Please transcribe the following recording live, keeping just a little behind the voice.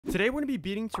Today we're going to be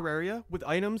beating Terraria with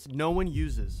items no one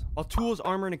uses. All tools,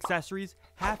 armor, and accessories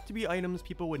have to be items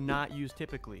people would not use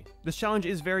typically. This challenge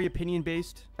is very opinion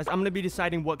based, as I'm going to be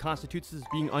deciding what constitutes as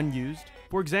being unused.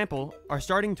 For example, our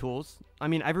starting tools, I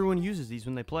mean everyone uses these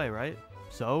when they play, right?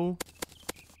 So,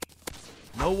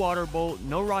 no water bolt,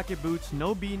 no rocket boots,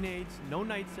 no bee nades, no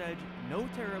night's edge, no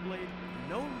terra blade,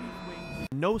 no leaf wings,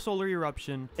 no solar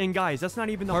eruption. And guys, that's not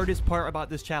even the hardest part about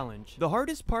this challenge. The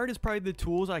hardest part is probably the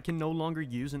tools I can no longer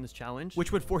use in this challenge,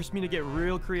 which would force me to get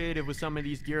real creative with some of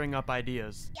these gearing up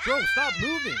ideas. Bro, stop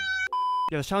moving!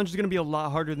 Yeah, this challenge is going to be a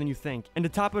lot harder than you think. And to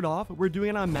top it off, we're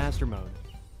doing it on master mode.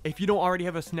 If you don't already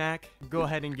have a snack, go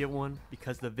ahead and get one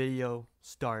because the video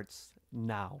starts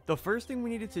now. The first thing we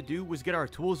needed to do was get our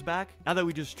tools back now that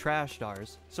we just trashed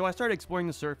ours. So I started exploring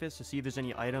the surface to see if there's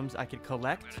any items I could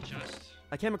collect.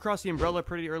 I came across the umbrella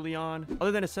pretty early on.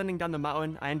 Other than ascending down the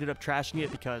mountain, I ended up trashing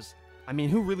it because, I mean,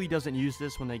 who really doesn't use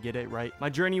this when they get it, right? My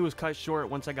journey was cut short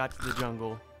once I got to the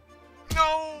jungle.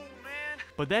 No, man!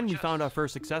 But then we found our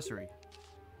first accessory.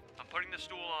 I'm putting the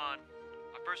stool on.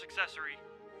 My first accessory.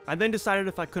 I then decided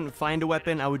if I couldn't find a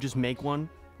weapon, I would just make one.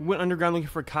 We went underground looking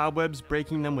for cobwebs,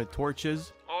 breaking them with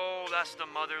torches. Oh, that's the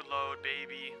mother lode,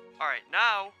 baby. Alright,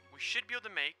 now we should be able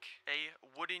to make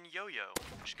a wooden yo-yo,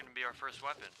 which is going to be our first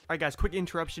weapon. Alright guys, quick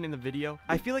interruption in the video.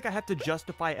 I feel like I have to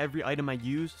justify every item I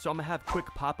use, so I'm going to have quick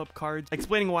pop-up cards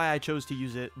explaining why I chose to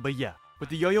use it, but yeah. With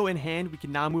the yo-yo in hand, we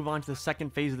can now move on to the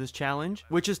second phase of this challenge,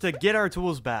 which is to get our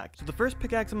tools back. So the first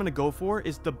pickaxe I'm going to go for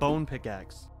is the bone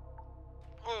pickaxe.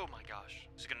 Oh my gosh,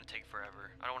 this is going to take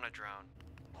forever. I don't want to drown.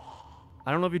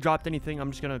 I don't know if you dropped anything.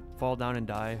 I'm just going to fall down and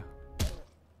die.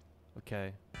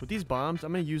 Okay. With these bombs,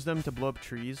 I'm going to use them to blow up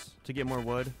trees to get more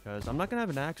wood. Because I'm not going to have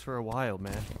an axe for a while,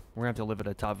 man. We're going to have to live at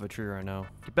the top of a tree right now.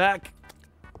 Get back!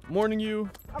 Warning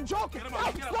you. I'm joking!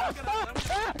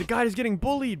 The guy is getting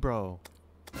bullied, bro.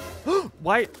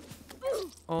 White.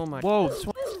 Oh my. Whoa. This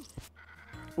one.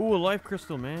 Ooh, a life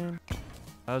crystal, man.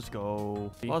 Let's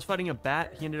go. While I was fighting a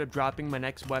bat, he ended up dropping my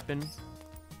next weapon.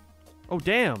 Oh,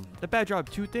 damn. That bat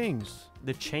dropped two things.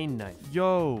 The chain knife.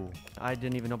 Yo. I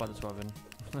didn't even know about this weapon.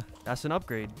 That's an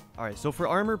upgrade. All right, so for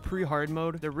armor pre-hard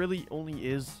mode, there really only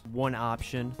is one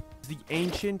option. It's the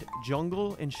ancient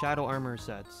jungle and shadow armor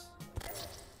sets.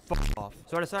 Fuck off.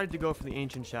 So I decided to go for the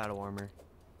ancient shadow armor.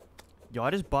 Yo, I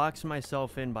just boxed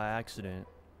myself in by accident.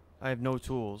 I have no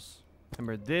tools.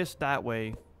 Remember, this that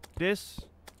way. This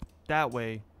that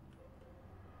way.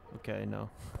 Okay, no.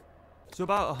 So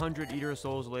about 100 Eater of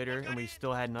Souls later, and we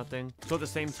still had nothing. So at the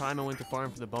same time, I went to farm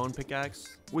for the bone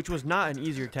pickaxe, which was not an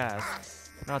easier task.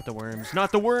 Not the worms.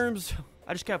 Not the worms!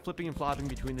 I just kept flipping and flopping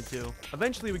between the two.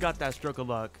 Eventually, we got that stroke of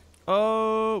luck.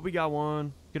 Oh, we got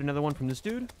one. Get another one from this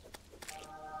dude.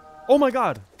 Oh my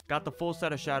god! Got the full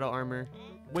set of shadow armor.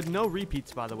 With no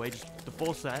repeats, by the way. Just the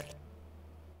full set.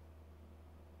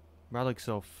 I look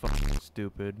so fucking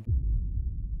stupid.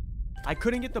 I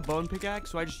couldn't get the bone pickaxe,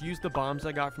 so I just used the bombs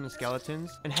I got from the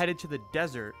skeletons and headed to the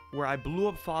desert, where I blew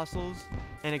up fossils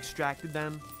and extracted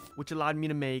them, which allowed me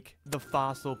to make the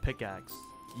fossil pickaxe.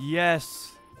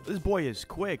 Yes! This boy is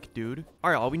quick, dude.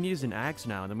 Alright, all we need is an axe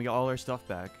now, and then we got all our stuff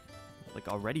back. Like,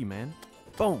 already, man.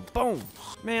 Boom, boom!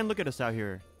 Man, look at us out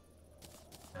here.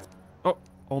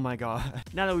 Oh my god.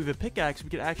 Now that we have a pickaxe, we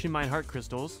can actually mine heart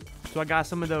crystals. So I got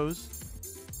some of those.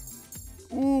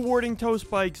 Ooh, warding toe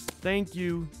spikes. Thank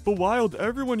you. But wild,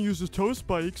 everyone uses toe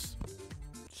spikes.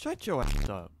 Shut your ass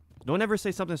up. Don't ever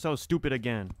say something so stupid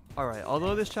again. Alright,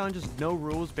 although this challenge has no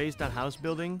rules based on house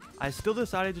building, I still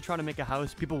decided to try to make a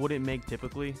house people wouldn't make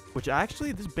typically. Which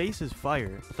actually, this base is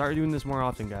fire. Start doing this more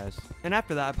often, guys. And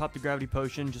after that, I popped the gravity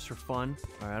potion just for fun.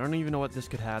 Alright, I don't even know what this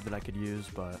could have that I could use,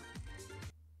 but...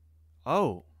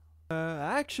 Oh.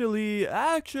 Actually.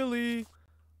 Alright,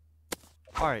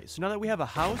 so now that we have a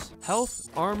house, health,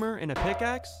 armor, and a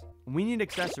pickaxe, we need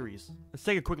accessories. Let's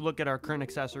take a quick look at our current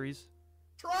accessories.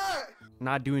 Try!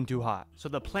 Not doing too hot. So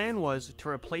the plan was to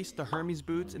replace the Hermes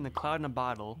boots and the cloud in a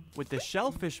bottle with the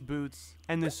shellfish boots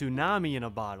and the tsunami in a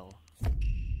bottle.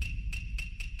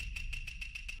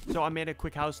 So I made a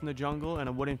quick house in the jungle and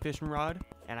a wooden fishing rod,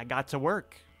 and I got to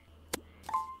work.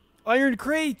 Iron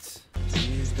crates!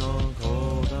 She's gone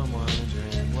cold, I'm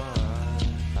wondering why.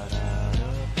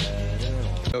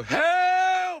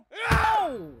 Help!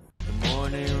 Ow! The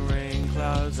morning rain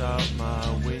clouds out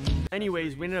my window.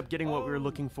 Anyways, we ended up getting what we were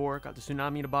looking for. Got the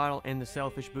tsunami in a bottle and the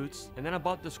sailfish boots. And then I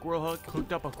bought the squirrel hook,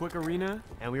 hooked up a quick arena,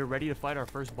 and we were ready to fight our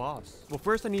first boss. Well,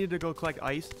 first I needed to go collect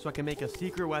ice so I can make a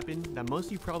secret weapon that most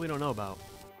of you probably don't know about.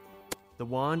 The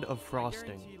Wand of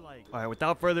Frosting. Alright,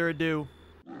 without further ado,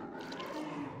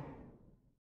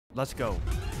 let's go.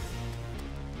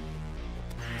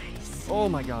 Oh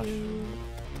my gosh.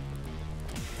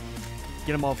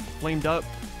 Get him all flamed up.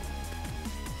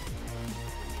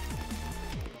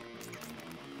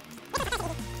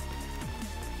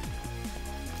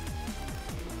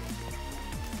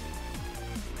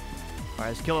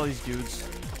 Alright, let's kill all these dudes.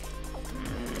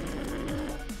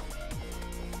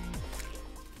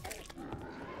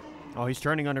 Oh, he's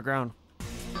turning underground.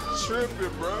 Tripping,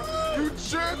 bro. You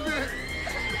tripping.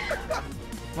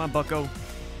 Come on, bucko.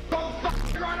 Don't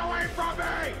fucking run away from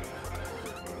me.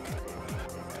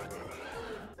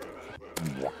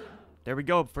 There we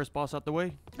go. First boss out the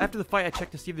way. After the fight, I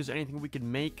checked to see if there's anything we could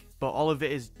make, but all of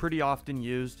it is pretty often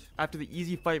used. After the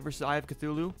easy fight versus Eye of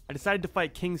Cthulhu, I decided to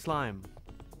fight King Slime.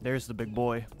 There's the big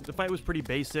boy. The fight was pretty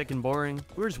basic and boring.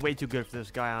 We were just way too good for this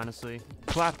guy, honestly.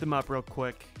 Clapped him up real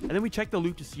quick. And then we checked the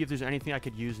loot to see if there's anything I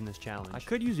could use in this challenge. I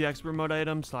could use the expert mode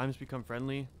item, Slimes Become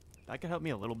Friendly. That could help me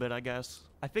a little bit, I guess.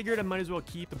 I figured I might as well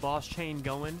keep the boss chain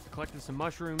going. Collected some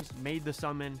mushrooms, made the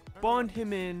summon, spawned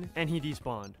him in, and he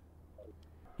despawned.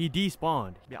 He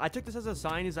despawned. Yeah, I took this as a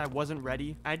sign as I wasn't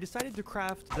ready. I decided to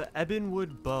craft the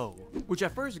Ebonwood Bow, which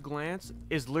at first glance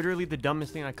is literally the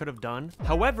dumbest thing I could have done.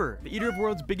 However, the Eater of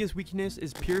Worlds' biggest weakness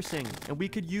is piercing, and we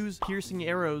could use piercing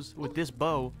arrows with this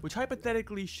bow, which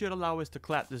hypothetically should allow us to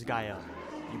clap this guy up.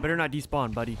 You better not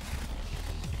despawn, buddy.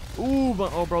 Ooh,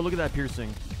 but, oh, bro, look at that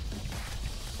piercing.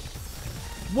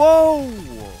 Whoa!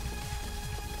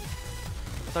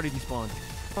 I thought he despawned.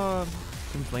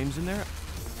 Some flames in there.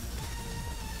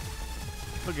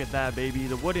 Look at that, baby.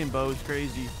 The wooden bow is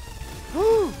crazy.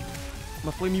 I'm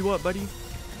gonna flame you up, buddy.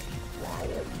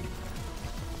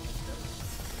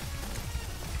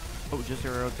 Oh, just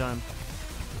arrow time.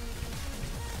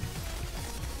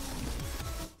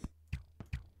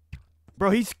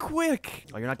 Bro, he's quick.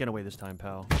 Oh, you're not getting away this time,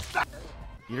 pal.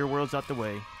 Eater World's out the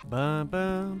way. Bum,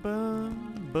 bum,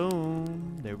 bum,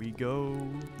 boom. There we go.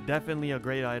 Definitely a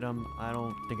great item. I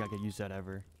don't think I could use that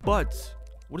ever. But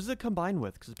what does it combine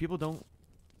with? Because people don't...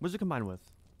 What does it combine with?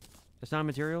 It's not a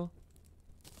material?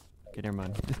 Okay, never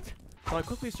mind. So I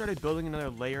quickly started building another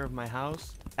layer of my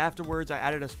house. Afterwards, I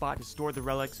added a spot to store the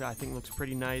relics that I think looks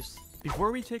pretty nice.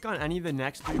 Before we take on any of the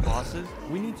next 3 bosses,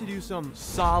 we need to do some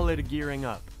solid gearing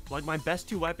up. Like, my best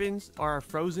 2 weapons are a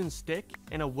frozen stick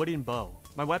and a wooden bow.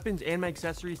 My weapons and my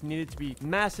accessories needed to be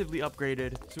massively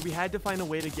upgraded, so we had to find a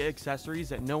way to get accessories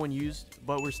that no one used,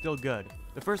 but were still good.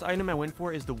 The first item I went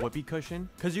for is the whoopee cushion,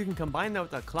 because you can combine that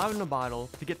with a cloud in a bottle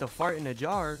to get the fart in a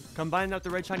jar, combine that with the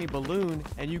red shiny balloon,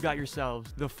 and you got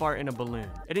yourselves the fart in a balloon.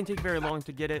 It didn't take very long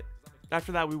to get it.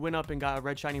 After that, we went up and got a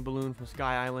red shiny balloon from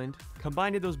Sky Island,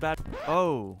 combined those bad...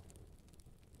 Oh.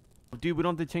 Dude, we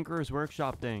don't have the Tinkerer's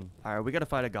Workshop thing. Alright, we gotta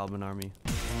fight a goblin army.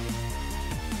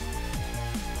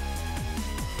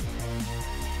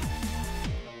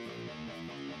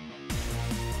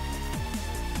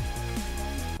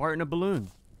 Fart in a balloon.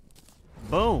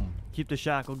 Boom. Keep the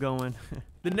shackle going.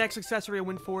 The next accessory I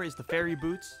went for is the fairy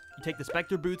boots. You take the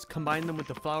specter boots, combine them with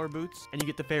the flower boots, and you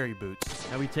get the fairy boots.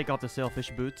 Now we take off the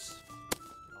sailfish boots.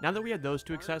 Now that we had those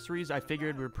 2 accessories, I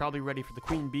figured we were probably ready for the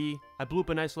queen bee. I blew up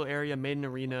a nice little area, made an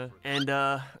arena, and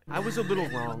I was a little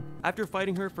wrong. After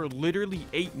fighting her for literally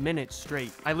 8 minutes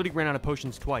straight, I literally ran out of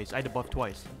potions twice. I had to buff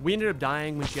twice. We ended up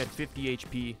dying when she had 50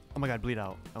 HP. Oh my god, bleed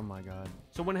out. Oh my god.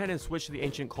 So I went ahead and switched to the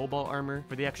ancient cobalt armor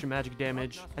for the extra magic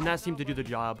damage, and that seemed to do the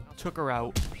job. Took her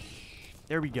out.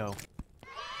 There we go.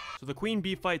 So the queen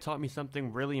bee fight taught me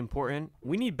something really important.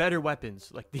 We need better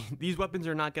weapons. Like, these weapons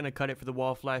are not going to cut it for the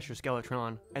wall flash or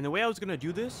skeletron. And the way I was going to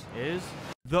do this is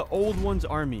the old one's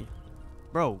army.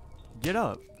 Bro, get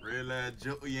up. Real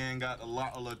Julian got a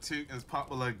lot of chickens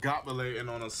popular gobulating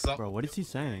on a sup. Bro, what is he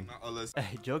saying?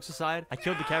 Hey, jokes aside, I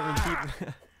killed the cavern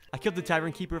keeper. I killed the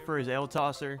tavern keeper for his ale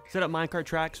tosser. Set up minecart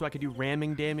track so I could do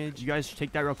ramming damage. You guys should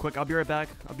take that real quick. I'll be right back.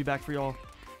 I'll be back for y'all.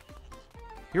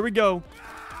 Here we go.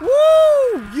 Woo!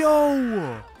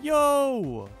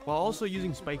 Yo! While also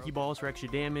using spiky balls for extra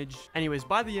damage. Anyways,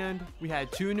 by the end, we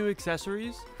had 2 new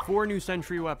accessories, 4 new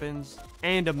sentry weapons,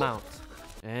 and a mount.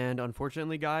 And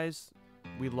unfortunately, guys,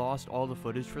 we lost all the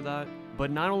footage for that.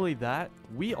 But not only that,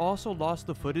 we also lost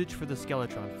the footage for the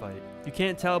Skeletron fight. You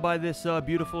can't tell by this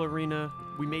beautiful arena.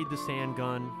 We made the sand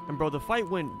gun. And bro, the fight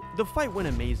went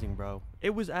amazing, bro.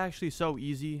 It was actually so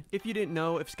easy. If you didn't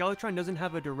know, if Skeletron doesn't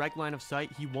have a direct line of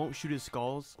sight, he won't shoot his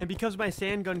skulls. And because my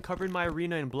sand gun covered my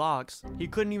arena in blocks, he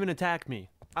couldn't even attack me.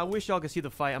 I wish y'all could see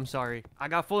the fight. I'm sorry. I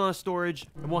got full on storage.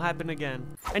 It won't happen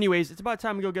again. Anyways, it's about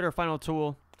time to go get our final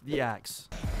tool, the axe.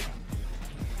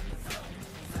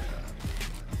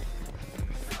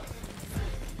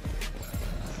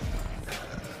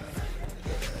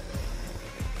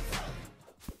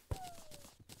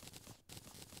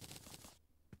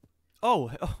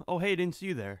 Oh, hey, didn't see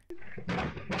you there.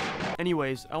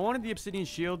 Anyways, I wanted the obsidian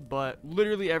shield, but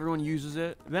literally everyone uses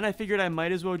it. Then I figured I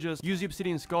might as well just use the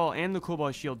obsidian skull and the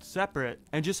cobalt shield separate.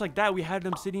 And just like that, we had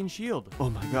an obsidian shield. Oh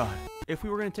my god. If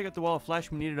we were going to take out the wall of flesh,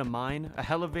 we needed a mine, a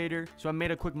elevator. So I made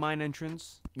a quick mine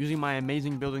entrance using my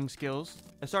amazing building skills.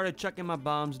 I started chucking my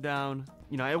bombs down.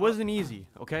 You know, it wasn't easy,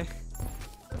 okay?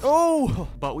 Oh!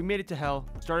 But we made it to hell.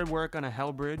 Started work on a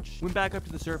hell bridge. Went back up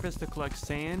to the surface to collect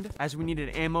sand as we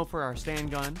needed ammo for our sand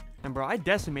gun. And bro, I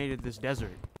decimated this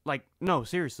desert. Like, no,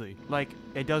 seriously. Like,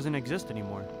 it doesn't exist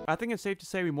anymore. I think it's safe to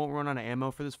say we won't run out of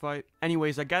ammo for this fight.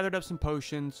 Anyways, I gathered up some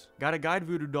potions, got a guide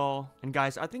voodoo doll, and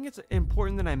guys, I think it's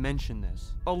important that I mention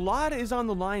this. A lot is on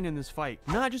the line in this fight,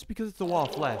 not just because it's a wall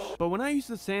of flesh, but when I use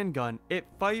the sand gun, it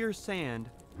fires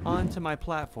sand onto my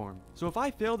platform. So if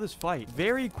I fail this fight,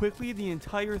 very quickly the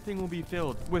entire thing will be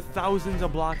filled with thousands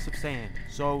of blocks of sand.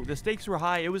 So the stakes were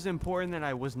high. It was important that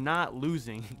I was not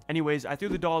losing. Anyways, I threw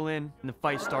the doll in and the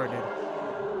fight started.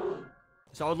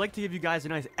 So I would like to give you guys a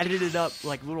nice edited up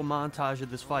like little montage of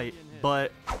this fight,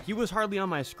 but he was hardly on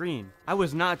my screen. I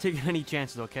was not taking any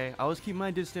chances, okay? I was keeping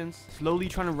my distance, slowly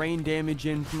trying to rain damage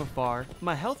in from afar.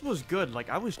 My health was good, like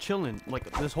I was chilling like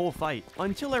this whole fight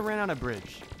until I ran out of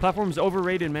bridge. Platform's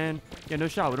overrated, man. Yeah, no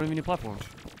shot. We don't even need platforms.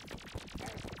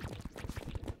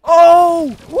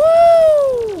 Oh!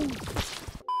 Woo!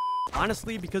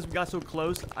 Honestly, because we got so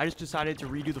close, I just decided to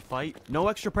redo the fight. No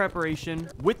extra preparation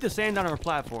with the sand on our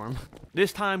platform.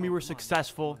 This time we were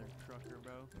successful.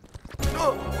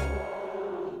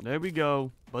 There we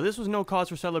go. But this was no cause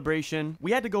for celebration.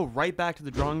 We had to go right back to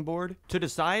the drawing board to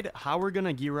decide how we're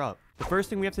gonna gear up. The first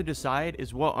thing we have to decide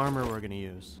is what armor we're gonna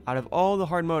use. Out of all the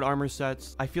hard mode armor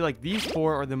sets, I feel like these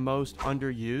four are the most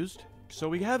underused. So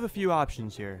we have a few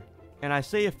options here. And I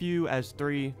say a few as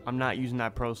three. I'm not using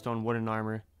that pro stone wooden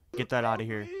armor. Get that out of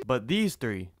here. But these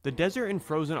three, the desert and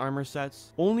frozen armor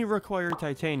sets, only require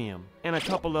titanium and a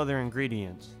couple other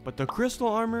ingredients. But the crystal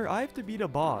armor, I have to beat a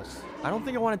boss. I don't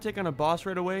think I want to take on a boss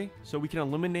right away, so we can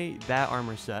eliminate that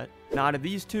armor set. Now out of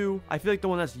these two, I feel like the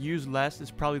one that's used less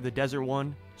is probably the desert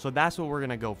one, so that's what we're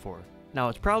gonna go for. Now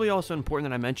it's probably also important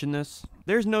that I mention this.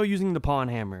 There's no using the pawn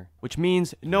hammer, which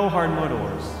means no hard mode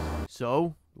ores.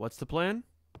 So what's the plan?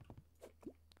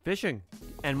 Fishing.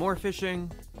 And more fishing.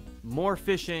 More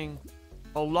fishing,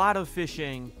 a lot of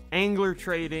fishing, angler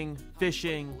trading,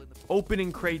 fishing,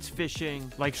 opening crates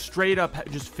fishing, like straight up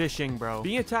just fishing, bro.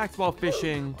 Being attacked while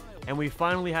fishing, and we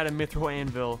finally had a mithril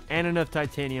anvil and enough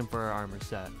titanium for our armor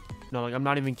set. No, like I'm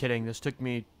not even kidding. This took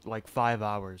me like 5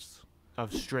 hours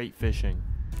of straight fishing.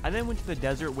 I then went to the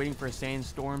desert waiting for a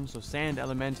sandstorm so sand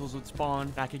elementals would spawn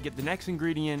and I could get the next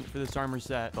ingredient for this armor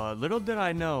set. But little did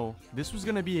I know, this was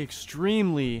going to be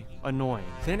extremely annoying.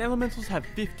 Sand elementals have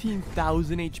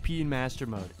 15,000 HP in master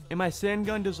mode and my sand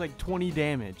gun does like 20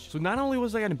 damage. So not only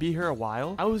was I going to be here a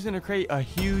while, I was going to create a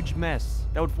huge mess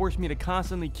that would force me to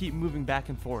constantly keep moving back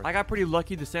and forth. I got pretty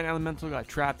lucky. The sand elemental got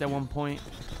trapped at one point.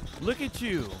 Look at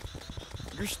you.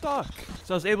 You're stuck.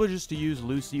 So I was able just to use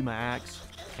Lucy, my axe,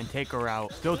 and take her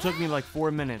out. Still took me like 4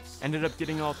 minutes. Ended up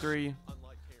getting all three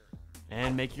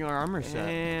and making our armor set.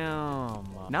 Damn.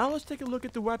 Now let's take a look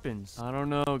at the weapons. I don't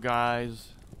know,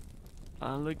 guys.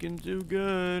 Not looking too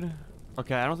good.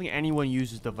 Okay, I don't think anyone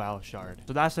uses the Vile Shard,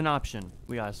 so that's an option.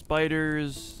 We got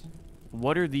spiders.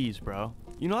 What are these, bro?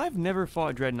 You know, I've never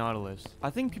fought Dread Nautilus. I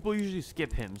think people usually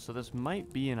skip him, so this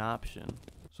might be an option.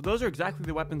 So those are exactly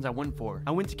the weapons I went for.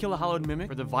 I went to kill a Hallowed Mimic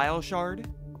for the Vile Shard,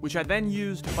 which I then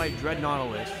used to fight Dread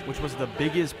Nautilus, which was the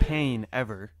biggest pain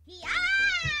ever.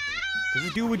 Because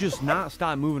this dude would just not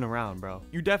stop moving around, bro.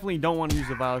 You definitely don't want to use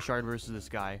the Vile Shard versus this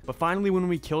guy. But finally, when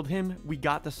we killed him, we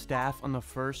got the staff on the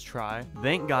first try.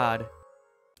 Thank God.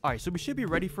 Alright, so we should be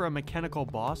ready for a mechanical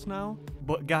boss now.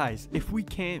 But guys, if we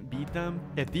can't beat them,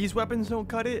 if these weapons don't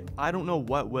cut it, I don't know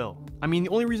what will. I mean, the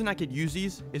only reason I could use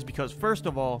these is because, first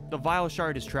of all, the Vile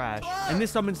Shard is trash. And this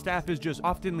summon staff is just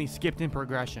oftenly skipped in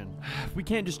progression. If we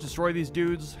can't just destroy these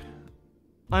dudes,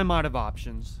 I'm out of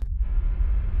options.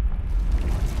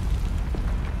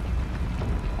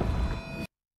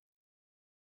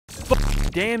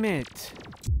 Damn it.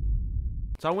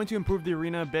 So I went to improve the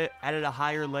arena a bit, added a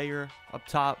higher layer up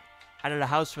top, added a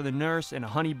house for the nurse and a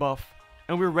honey buff,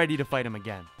 and we were ready to fight him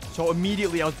again. So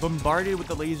immediately I was bombarded with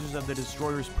the lasers of the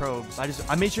destroyer's probes.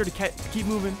 I made sure to keep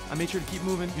moving. I made sure to keep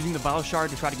moving, using the Vile Shard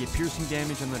to try to get piercing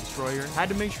damage on the destroyer. Had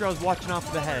to make sure I was watching out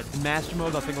for the head. In master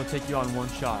mode, I think I'll take you on one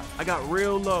shot. I got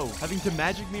real low, having to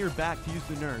magic mirror back to use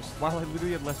the nurse, while I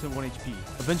literally had less than 1 HP.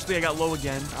 Eventually I got low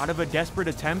again. Out of a desperate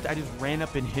attempt, I just ran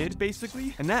up and hid,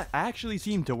 basically. And that actually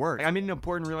seemed to work. I made an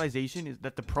important realization is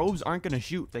that the probes aren't gonna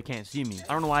shoot if they can't see me.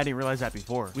 I don't know why I didn't realize that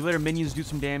before. We let our minions do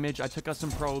some damage. I took out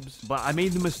some probes, but I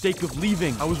made the mistake mistake of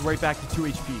leaving, I was right back to 2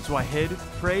 HP. So I hid,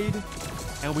 prayed,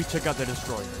 and we took out the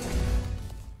destroyer.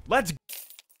 Let's go.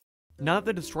 Now that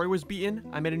the destroyer was beaten,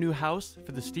 I made a new house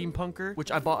for the steampunker,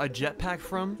 which I bought a jetpack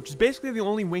from, which is basically the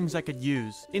only wings I could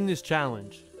use in this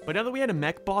challenge. But now that we had a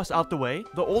mech boss out the way,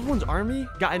 the old one's army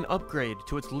got an upgrade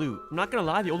to its loot. I'm not gonna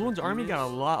lie, the old one's army got a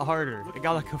lot harder. It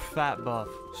got like a fat buff.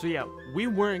 So yeah, we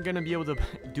weren't gonna be able to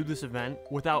do this event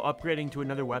without upgrading to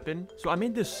another weapon. So I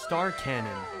made this star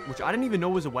cannon, which I didn't even know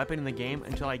was a weapon in the game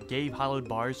until I gave hollowed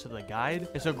bars to the guide.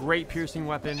 It's a great piercing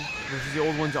weapon versus the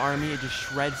old one's army. It just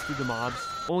shreds through the mobs.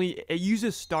 Only it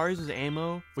uses stars as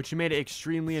ammo, which made it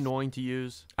extremely annoying to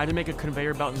use. I had to make a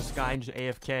conveyor belt in the sky and just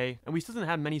AFK, and we still didn't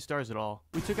have many stars at all.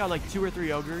 We took out like 2 or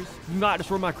 3 ogres. Do not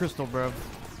destroy my crystal, bro.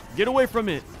 Get away from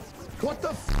it. What the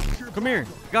f? Come here.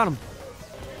 Got him.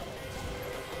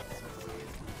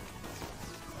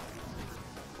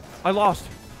 I lost.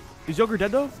 Is ogre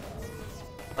dead though?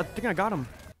 I think I got him.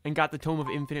 And got the Tome of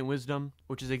Infinite Wisdom,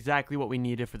 which is exactly what we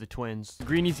needed for the twins.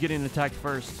 Greenie's getting attacked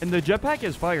first. And the jetpack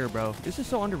is fire, bro. This is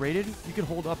so underrated. You can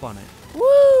hold up on it.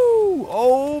 Woo!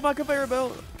 Oh, my conveyor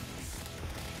belt.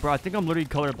 Bro, I think I'm literally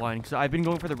colorblind because I've been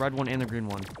going for the red one and the green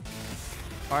one.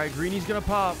 All right, Greenie's gonna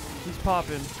pop. He's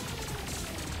popping.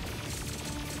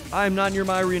 I am not near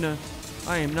my arena.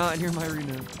 I am not near my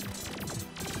arena.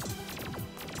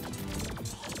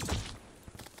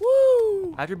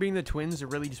 After being the twins, there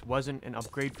really just wasn't an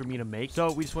upgrade for me to make,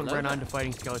 so we just went right on to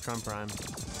fighting Skeletron Prime.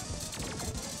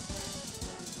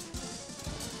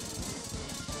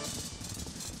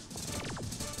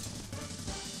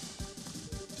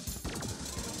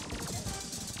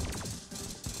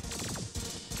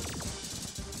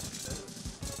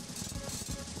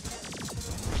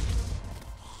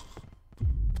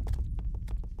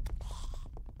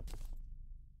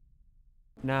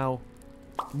 Now,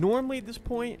 normally at this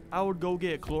point, I would go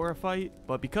get a chlorophyte,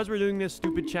 but because we're doing this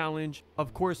stupid challenge,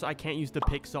 of course I can't use the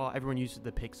pick saw. Everyone uses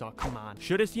the pick saw. Come on.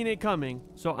 Should have seen it coming.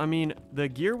 So, I mean, the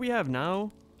gear we have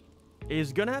now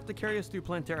is gonna have to carry us through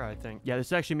Plantera, I think. Yeah, this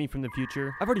is actually me from the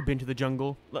future. I've already been to the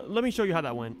jungle. Let me show you how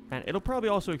that went. And it'll probably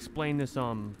also explain this,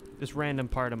 this random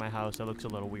part of my house that looks a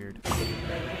little weird.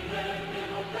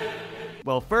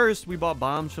 Well, first, we bought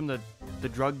bombs from the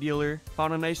drug dealer,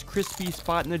 found a nice crispy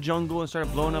spot in the jungle and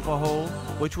started blowing up a hole,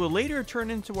 which will later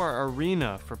turn into our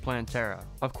arena for Plantera.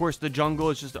 Of course, the jungle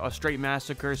is just a straight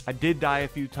massacre. I did die a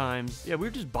few times. Yeah, we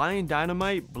were just buying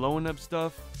dynamite, blowing up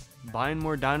stuff, buying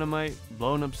more dynamite,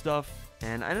 blowing up stuff,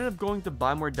 and I ended up going to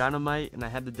buy more dynamite, and I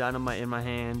had the dynamite in my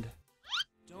hand.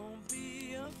 Don't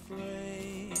be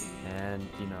afraid. And,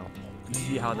 you know, you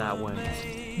see how that went.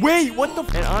 Wait, what the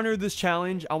f— In honor of this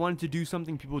challenge, I wanted to do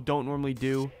something people don't normally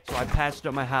do. So I patched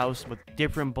up my house with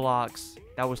different blocks.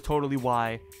 That was totally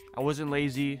why. I wasn't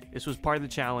lazy. This was part of the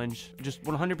challenge. Just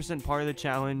 100% part of the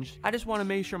challenge. I just want to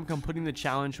make sure I'm completing the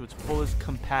challenge to its fullest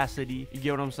capacity. You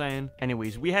get what I'm saying?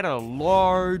 Anyways, we had a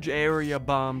large area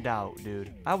bombed out,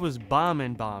 dude. I was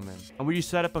bombing. And we just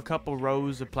set up a couple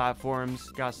rows of platforms.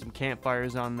 Got some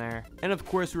campfires on there. And of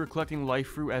course, we were collecting life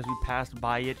fruit as we passed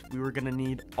by it. We were going to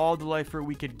need all the life fruit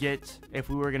we could get if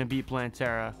we were going to beat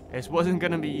Plantera. This wasn't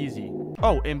going to be easy.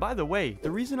 Oh, and by the way,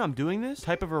 the reason I'm doing this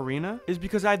type of arena is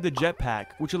because I have the jetpack,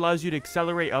 which allows you to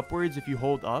accelerate upwards if you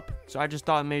hold up. So I just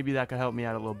thought maybe that could help me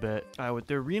out a little bit. All right, with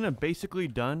the arena basically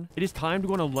done, it is time to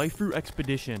go on a life fruit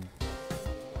expedition.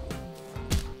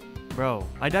 Bro,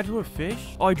 I died to a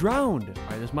fish? Oh, I drowned. All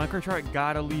right, this micro chart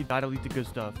gotta lead the good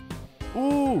stuff.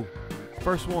 Ooh,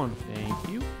 first one. Thank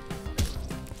you.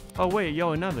 Oh, wait,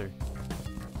 yo, another.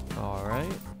 All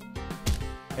right.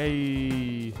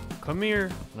 Hey, come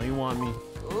here. I know you want me.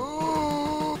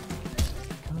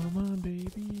 Come on,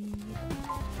 baby.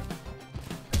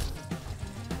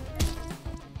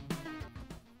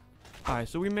 Alright,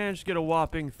 so we managed to get a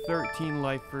whopping 13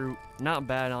 life fruit. Not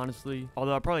bad, honestly.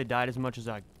 Although I probably died as much as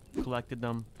I collected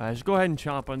them. Alright, let's go ahead and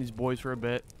chomp on these boys for a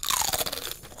bit.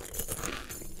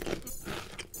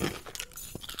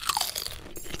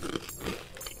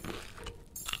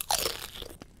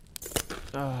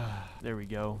 There we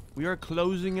go. We are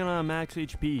closing in on max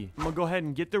HP. I'm gonna go ahead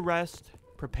and get the rest,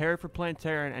 prepare for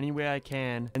Plantera in any way I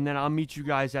can, and then I'll meet you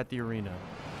guys at the arena.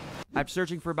 After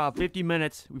searching for about 50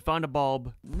 minutes, we found a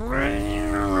bulb.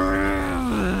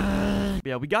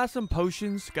 Yeah, we got some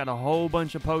potions, got a whole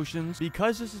bunch of potions.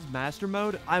 Because this is master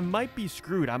mode, I might be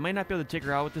screwed. I might not be able to take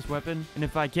her out with this weapon. And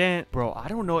if I can't, bro, I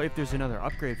don't know if there's another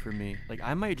upgrade for me. Like,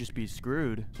 I might just be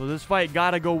screwed. So this fight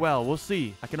gotta go well. We'll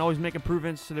see. I can always make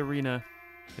improvements to the arena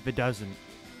if it doesn't.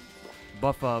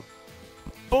 Buff up.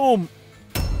 Boom.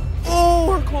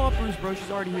 Oh, her clompers, bro. She's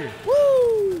already here.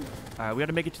 Woo! All right, we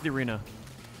gotta make it to the arena.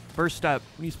 First step,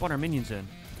 we need to spawn our minions in.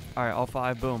 All right, all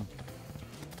 5, boom.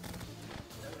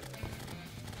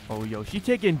 Oh, yo, she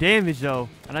taking damage, though.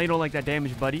 I know you don't like that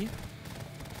damage, buddy.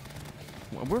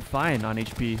 Well, we're fine on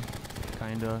HP.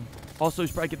 Kinda. Also, we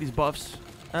should probably get these buffs.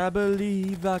 I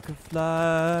believe I could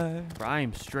fly. Bro, I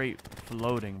am straight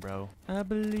floating, bro. I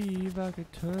believe I could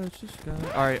touch the sky.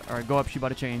 Alright, go up. She about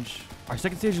to change. Our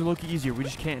second stage is low-key easier. We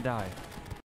just can't die.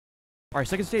 Alright,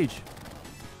 second stage.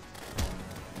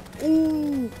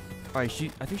 Ooh!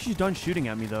 Alright, I think she's done shooting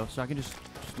at me, though, so I can just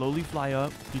slowly fly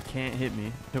up. She can't hit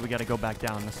me. So we gotta go back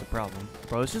down. That's the problem.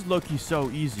 Bro, this is low-key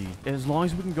so easy. As long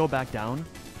as we can go back down.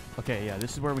 Okay, yeah,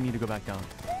 this is where we need to go back down.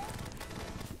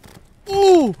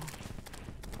 Ooh!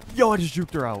 Yo, I just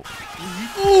juked her out.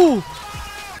 Ooh!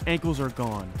 Ankles are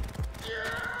gone.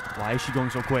 Why is she going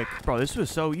so quick? Bro, this was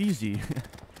so easy.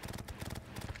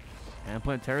 And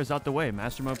Plantera's out the way.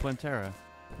 Master mode Plantera.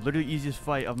 Literally easiest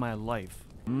fight of my life.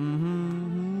 Yeah.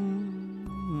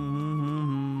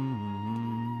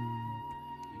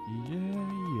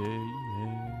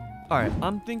 Alright,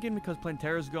 I'm thinking because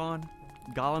Plantera's gone,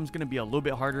 Golem's gonna be a little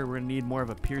bit harder. We're gonna need more of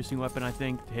a piercing weapon, I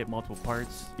think, to hit multiple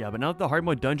parts. Yeah, but now that the hard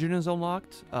mode dungeon is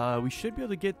unlocked, we should be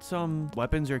able to get some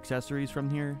weapons or accessories from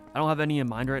here. I don't have any in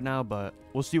mind right now, but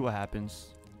we'll see what happens.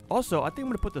 Also, I think I'm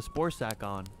gonna put the spore sack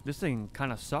on. This thing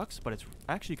kind of sucks, but it's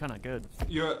actually kind of good.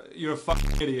 You're a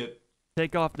fucking idiot.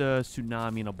 Take off the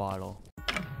tsunami in a bottle.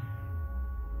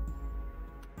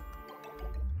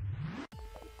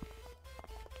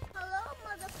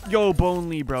 Yo,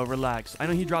 Bonely, bro, relax. I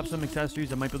know he dropped some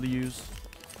accessories I might be able to use.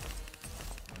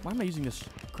 Why am I using this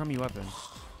crummy weapon?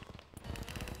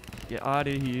 Get out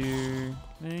of here.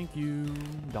 Thank you.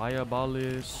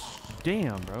 Diabolus.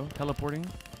 Damn, bro. Teleporting.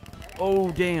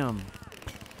 Oh, damn.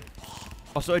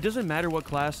 Also, it doesn't matter what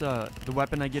class the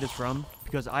weapon I get is from,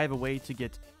 because I have a way to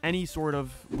get any sort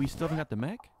of... We still haven't got the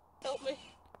mech? Help me.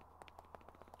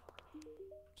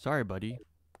 Sorry, buddy.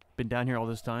 Been down here all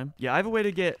this time. Yeah, I have a way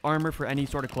to get armor for any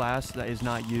sort of class that is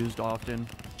not used often.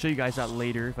 Show you guys that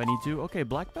later if I need to. Okay,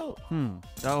 black belt.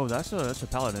 Oh, that's a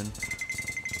paladin.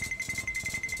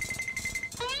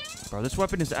 Bro, this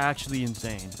weapon is actually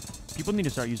insane. People need to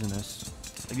start using this.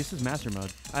 Like, this is master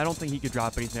mode. I don't think he could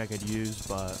drop anything I could use,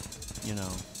 but, you know.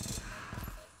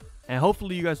 And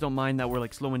hopefully you guys don't mind that we're,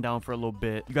 like, slowing down for a little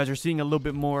bit. You guys are seeing a little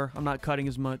bit more. I'm not cutting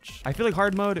as much. I feel like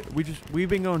hard mode, we've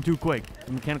been going too quick.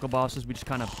 The mechanical bosses, we just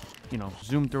kind of, you know,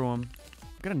 zoom through them.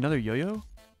 Got another yo-yo?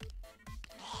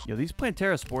 Yo, these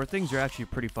Plantera spore things are actually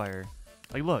pretty fire.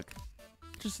 Like, look.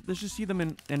 Let's just see them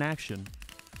in action.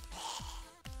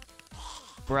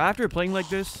 But after playing like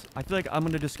this, I feel like I'm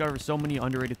going to discover so many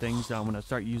underrated things that I'm going to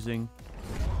start using.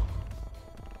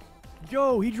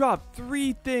 Yo, he dropped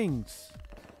 3 things.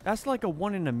 That's like a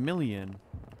 1 in a million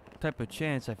type of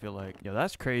chance, I feel like. Yo,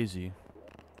 that's crazy.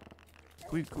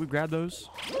 Can we grab those?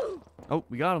 Oh,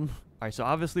 we got them. All right, so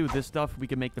obviously with this stuff, we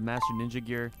can make the Master Ninja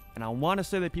gear. And I want to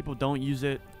say that people don't use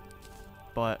it,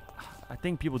 but I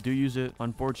think people do use it,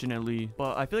 unfortunately.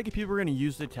 But I feel like if people are going to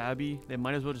use the tabby, they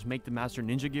might as well just make the Master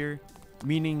Ninja gear.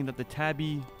 Meaning that the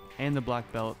tabby and the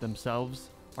black belt themselves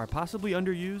are possibly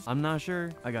underused. I'm not sure.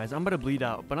 All right, guys, I'm about to bleed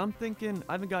out. But I'm thinking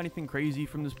I haven't got anything crazy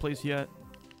from this place yet.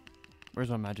 Where's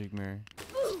my magic mirror?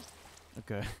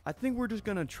 Okay. I think we're just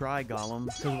gonna try Golem.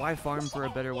 Because why farm for a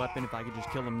better weapon if I could just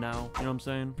kill him now? You know what I'm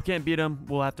saying? If we can't beat him,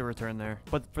 we'll have to return there.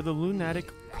 But for the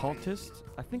lunatic cultist,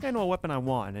 I think I know a weapon I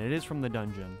want. And it is from the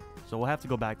dungeon. So we'll have to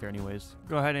go back there anyways.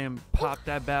 Go ahead and pop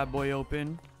that bad boy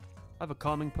open. I have a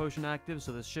calming potion active,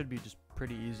 so this should be just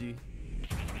pretty easy.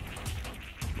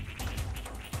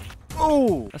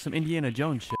 Oh! That's some Indiana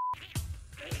Jones shit.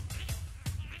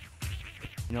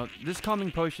 You know, this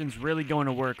calming potion's really going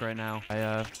to work right now.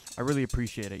 I really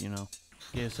appreciate it, you know.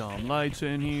 Get some lights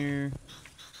in here.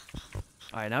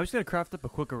 Alright, now we just gotta craft up a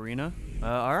quick arena.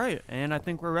 Alright, and I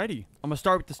think we're ready. I'm gonna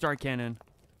start with the star cannon.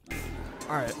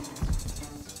 Alright.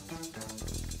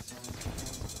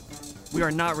 We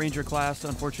are not ranger class,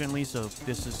 unfortunately, so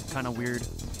this is kind of weird.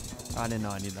 I didn't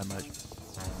know I need that much.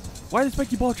 Why are the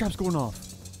spiky ball traps going off?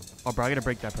 Oh, bro, I gotta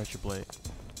break that pressure plate.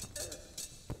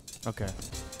 Okay.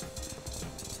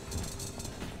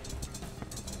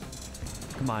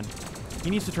 Come on. He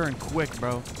needs to turn quick,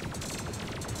 bro.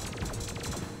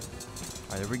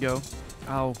 Alright, there we go.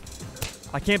 Ow.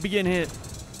 I can't be getting hit.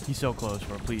 He's so close,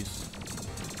 bro. Please.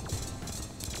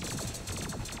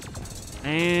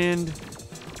 And...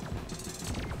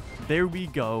 there we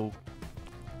go.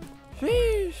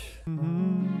 Sheesh.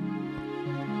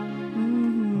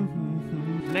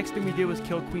 Next next thing we did was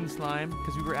kill Queen Slime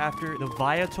because we were after the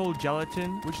Viatal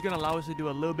Gelatin, which is going to allow us to do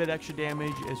a little bit extra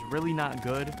damage. It's really not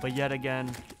good, but yet again,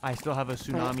 I still have a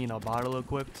Tsunami and a bottle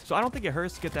equipped. So I don't think it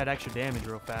hurts to get that extra damage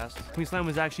real fast. Queen Slime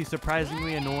was actually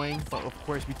surprisingly annoying, but of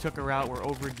course we took her out. We're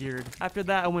overgeared. After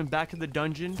that, I went back to the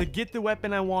dungeon to get the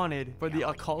weapon I wanted for the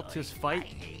occultist fight,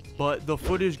 but the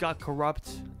footage got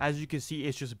corrupt. As you can see,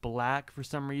 it's just black for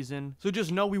some reason. So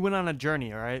just know we went on a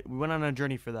journey, all right? We went on a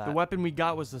journey for that. The weapon we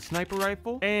got was the sniper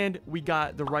rifle, and we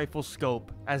got the rifle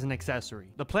scope as an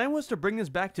accessory. The plan was to bring this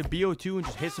back to BO2 and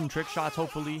just hit some trick shots,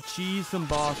 hopefully. Cheese some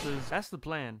bosses. That's the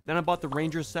plan. Then I bought the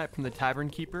ranger set from the Tavern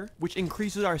Keeper, which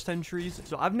increases our sentries.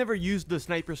 So I've never used the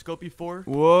sniper scope before.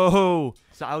 Whoa.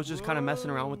 So I was just kind of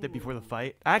messing around with it before the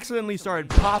fight. I accidentally started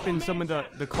popping some of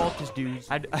the cultist dudes.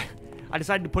 I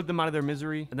decided to put them out of their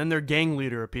misery, and then their gang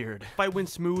leader appeared. Fight went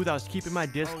smooth. I was keeping my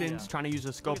distance, trying to use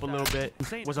the scope a little bit.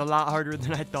 It was a lot harder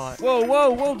than I thought. Whoa,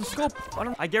 whoa, whoa, the scope.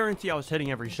 I guarantee I was hitting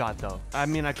every shot, though. I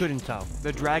mean, I couldn't tell.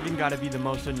 The dragon got to be the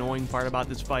most annoying part about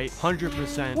this fight.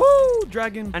 100%. Woo,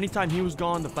 dragon. Anytime he was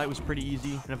gone, the fight was pretty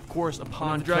easy. And of course,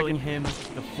 upon killing him,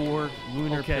 the 4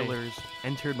 lunar pillars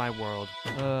entered my world.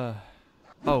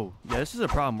 Oh, yeah, this is a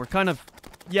problem. We're kind of...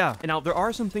 Yeah, and now there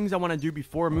are some things I want to do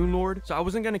before Moonlord, so I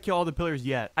wasn't going to kill all the pillars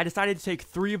yet. I decided to take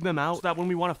 3 of them out so that when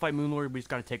we want to fight Moonlord, we just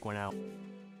got to take one out.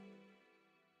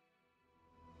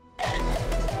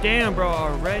 Damn, bro,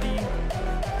 already?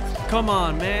 Come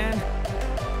on, man.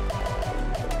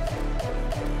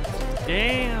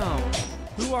 Damn.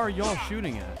 Who are y'all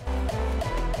shooting at?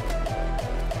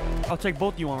 I'll take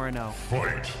both of you on right now.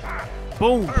 Fight.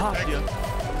 Boom, pop ya.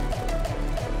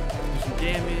 Do some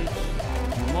damage.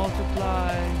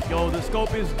 Multiply. Yo, the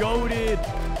scope is goated.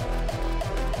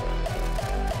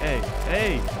 Hey,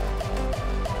 hey.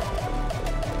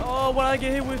 Oh, what did I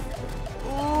get hit with?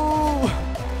 Ooh.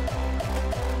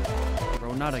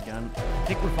 Bro, not again. I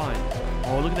think we're fine.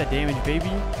 Oh, look at that damage, baby.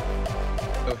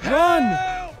 Oh, run!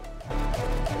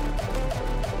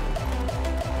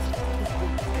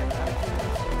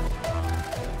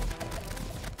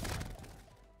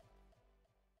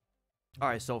 All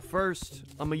right, so first,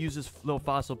 I'm gonna use this little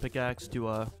fossil pickaxe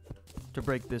to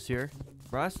break this here.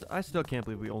 Bro, I still can't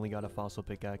believe we only got a fossil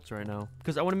pickaxe right now.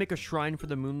 Because I want to make a shrine for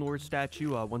the Moonlord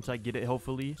statue once I get it,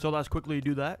 hopefully. So let's quickly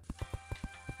do that.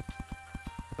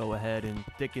 Go ahead and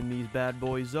thicken these bad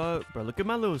boys up. Bro, look at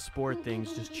my little spore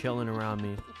things just chilling around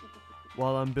me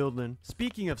while I'm building.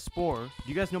 Speaking of Spore, do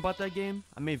you guys know about that game?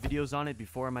 I made videos on it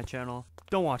before on my channel.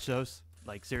 Don't watch those.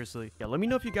 Like, seriously. Yeah, let me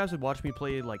know if you guys would watch me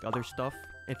play, like, other stuff.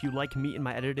 If you like me and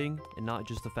my editing, and not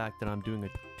just the fact that I'm doing a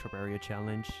Terraria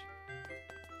challenge.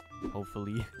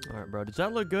 Hopefully. Alright, bro. Does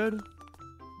that look good?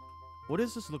 What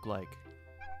does this look like?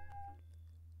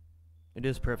 It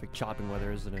is perfect chopping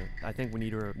weather, isn't it? I think we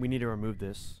need to remove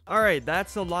this. Alright,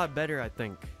 that's a lot better, I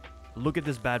think. Look at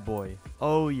this bad boy.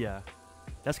 Oh, yeah.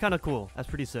 That's kind of cool. That's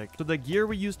pretty sick. So the gear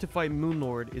we use to fight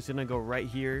Moonlord is going to go right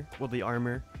here with the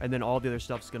armor. And then all the other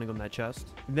stuff is going to go in that chest.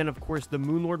 And then, of course, the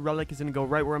Moonlord relic is going to go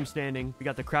right where I'm standing. We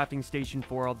got the crafting station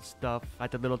for all the stuff.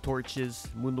 Got the little torches,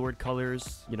 Moonlord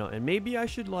colors. You know, and maybe I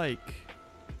should, like,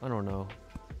 I don't know,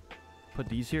 put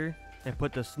these here. And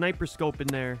put the sniper scope in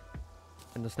there.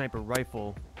 And the sniper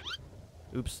rifle.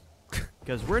 Oops.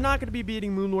 Because we're not going to be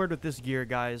beating Moonlord with this gear,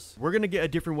 guys. We're going to get a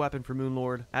different weapon for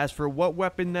Moonlord. As for what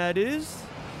weapon that is...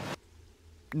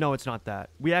 No, it's not that.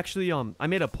 We actually, I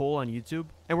made a poll on YouTube.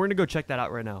 And we're going to go check that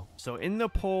out right now. So in the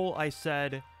poll, I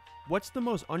said... What's the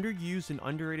most underused and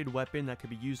underrated weapon that could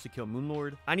be used to kill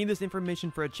Moonlord? I need this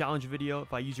information for a challenge video.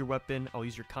 If I use your weapon, I'll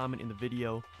use your comment in the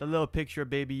video. The little picture of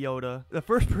Baby Yoda. The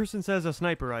first person says a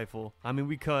sniper rifle. I mean,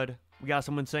 we could. We got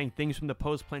someone saying things from the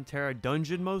post-Plantera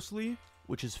dungeon mostly,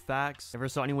 which is facts. Never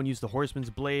saw anyone use the Horseman's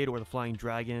Blade or the Flying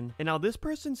Dragon. And now this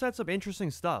person sets up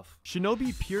interesting stuff.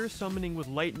 Shinobi pure summoning with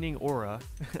lightning aura.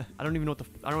 I don't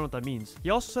know what that means. He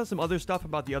also says some other stuff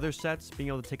about the other sets, being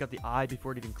able to take out the eye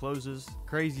before it even closes.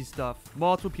 Crazy stuff.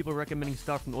 Multiple people recommending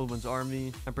stuff from the Old One's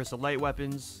army. Empress of Light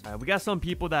weapons. We got some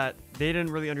people that they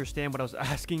didn't really understand what I was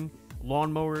asking.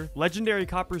 Lawnmower, legendary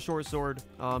copper short sword.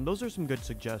 Those are some good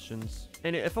suggestions.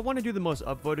 And if I want to do the most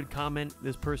upvoted comment,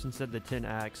 this person said the tin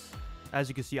axe. As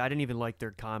you can see, I didn't even like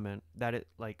their comment.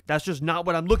 That's just not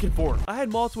what I'm looking for. I had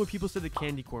multiple people say the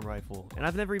candy corn rifle, and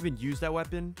I've never even used that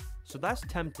weapon, so that's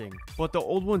tempting. But the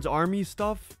Old One's army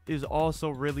stuff is also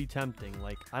really tempting.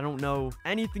 Like, I don't know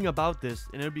anything about this,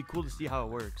 and it'd be cool to see how it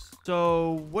works.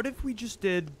 So what if we just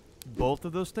did both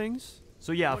of those things?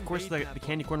 So yeah, of course, the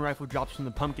candy corn rifle drops from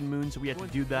the pumpkin moon, so we had to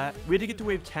do that. We had to get to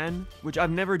wave 10, which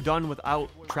I've never done without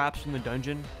traps from the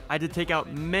dungeon. I had to take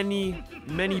out many,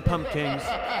 many pumpkins.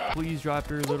 Please drop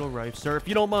your little rifle, sir, if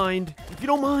you don't mind. If you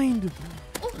don't mind.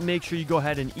 Make sure you go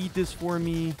ahead and eat this for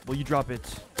me. Will you drop it?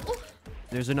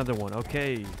 There's another one.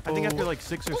 Okay. I think after like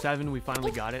 6 or 7, we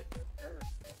finally got it.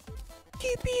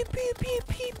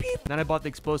 Then I bought the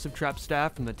explosive trap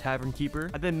staff from the tavern keeper.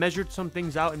 I then measured some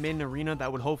things out and made an arena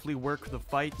that would hopefully work for the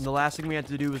fight. And the last thing we had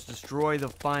to do was destroy the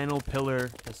final pillar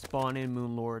to spawn in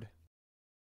Moonlord.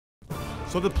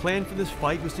 So the plan for this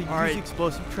fight was to use the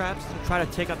explosive traps to try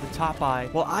to take out the top eye,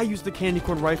 while I used the candy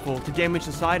corn rifle to damage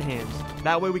the side hands.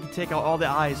 That way we could take out all the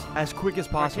eyes as quick as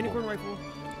possible. Candy corn rifle.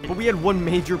 But we had one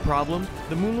major problem.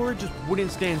 The Moonlord just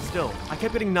wouldn't stand still. I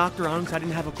kept getting knocked around because I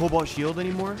didn't have a cobalt shield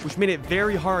anymore, which made it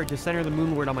very hard to center the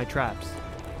Moonlord on my traps.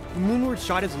 When Moonlord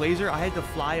shot his laser, I had to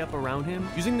fly up around him,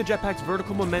 using the jetpack's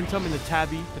vertical momentum and the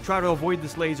tabby to try to avoid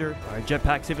this laser. Alright,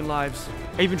 jetpack saving lives.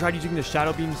 I even tried using the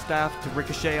shadow beam staff to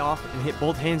ricochet off and hit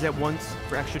both hands at once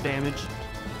for extra damage.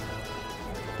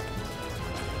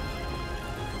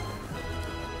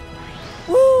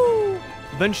 Woo!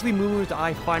 Eventually, Moonlord's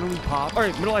eye finally popped.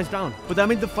 Alright, middle eye's down. But that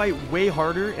made the fight way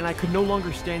harder, and I could no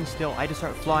longer stand still. I had to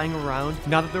start flying around,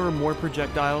 now that there were more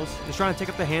projectiles, just trying to take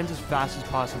up the hands as fast as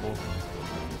possible.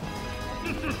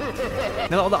 Now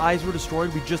that all the eyes were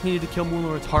destroyed, we just needed to kill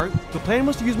Moonlord's heart. The plan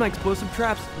was to use my explosive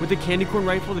traps with the candy corn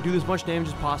rifle to do as much damage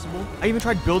as possible. I even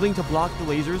tried building to block the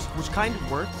lasers, which kind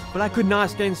of worked, but I could not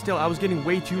stand still. I was getting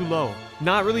way too low.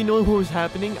 Not really knowing what was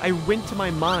happening, I went to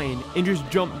my mine and just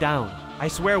jumped down. I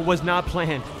swear it was not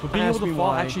planned, but being able to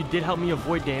fall actually did help me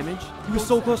avoid damage. He was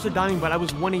so close to dying, but I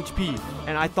was 1 HP,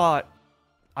 and I thought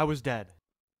I was dead.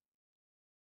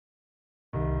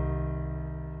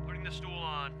 Putting the stool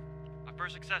on. My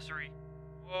first accessory.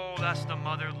 Whoa, that's the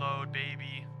mother load,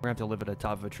 baby. We're gonna have to live at the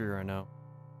top of a tree right now.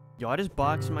 Yo, I just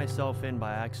boxed myself in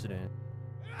by accident.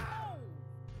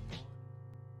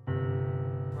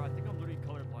 Bro, I think I'm literally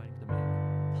colorblind to the mic.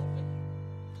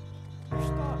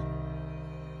 Stop.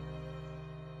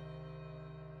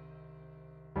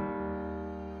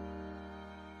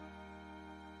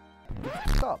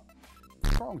 Stop.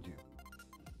 What's wrong with you?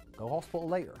 Go hospital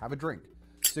later. Have a drink.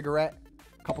 Cigarette.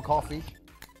 Cup of coffee.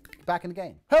 Back in the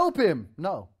game. Help him!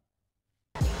 No.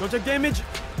 Don't take damage.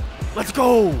 Let's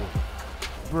go.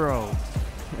 Bro.